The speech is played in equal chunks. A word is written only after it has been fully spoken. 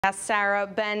Yes, Sarah,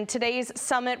 Ben, today's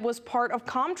summit was part of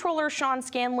Comptroller Sean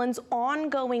Scanlon's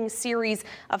ongoing series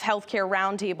of healthcare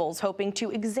roundtables, hoping to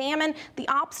examine the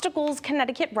obstacles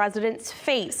Connecticut residents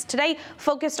face. Today,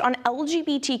 focused on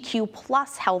LGBTQ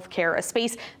plus healthcare, a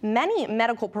space many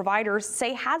medical providers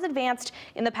say has advanced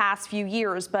in the past few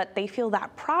years, but they feel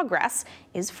that progress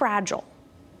is fragile.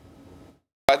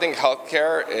 I think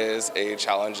healthcare is a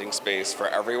challenging space for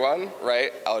everyone,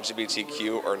 right?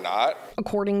 LGBTQ or not.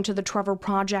 According to the Trevor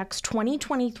Project's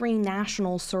 2023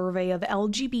 national survey of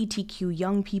LGBTQ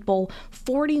young people,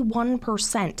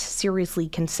 41% seriously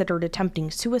considered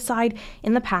attempting suicide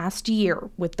in the past year,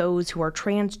 with those who are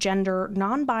transgender,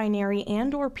 non-binary,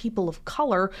 and/or people of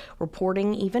color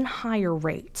reporting even higher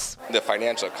rates. The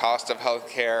financial cost of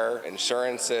healthcare,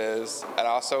 insurances, and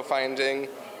also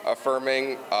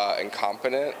affirming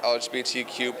incompetent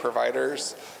LGBTQ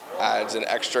providers adds an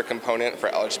extra component for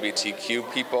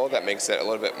LGBTQ people that makes it a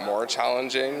little bit more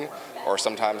challenging, or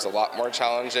sometimes a lot more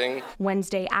challenging.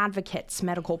 Wednesday, advocates,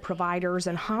 medical providers,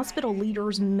 and hospital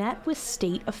leaders met with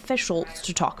state officials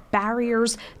to talk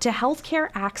barriers to healthcare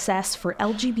access for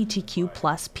LGBTQ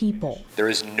plus people. There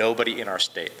is nobody in our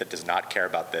state that does not care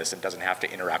about this and doesn't have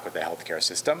to interact with the healthcare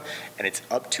system, and it's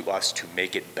up to us to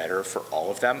make it better for all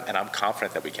of them, and I'm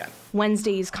confident that we can.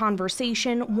 Wednesday's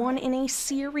conversation, one in a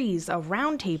series of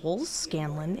roundtables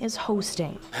Scanlon is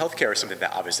hosting. Healthcare is something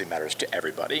that obviously matters to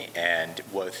everybody, and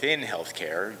within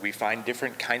healthcare, we find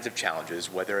different kinds of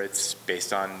challenges, whether it's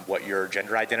based on what your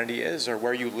gender identity is or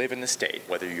where you live in the state,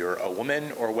 whether you're a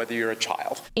woman or whether you're a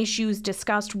child. Issues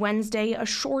discussed Wednesday: a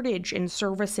shortage in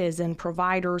services and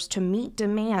providers to meet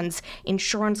demands,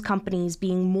 insurance companies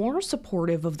being more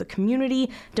supportive of the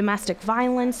community, domestic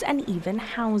violence, and even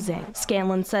housing.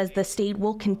 Scanlon says the state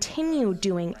will continue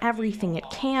doing everything it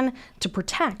can to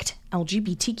protect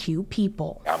LGBTQ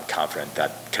people. I'm confident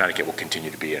that Connecticut will continue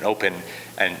to be an open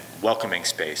and welcoming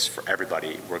space for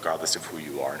everybody, regardless of who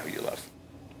you are and who you love.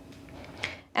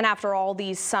 And after all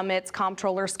these summits,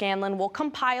 Comptroller Scanlon will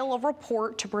compile a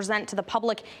report to present to the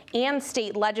public and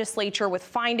state legislature with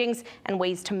findings and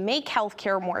ways to make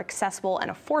healthcare more accessible and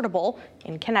affordable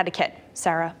in Connecticut.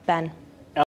 Sarah, Ben.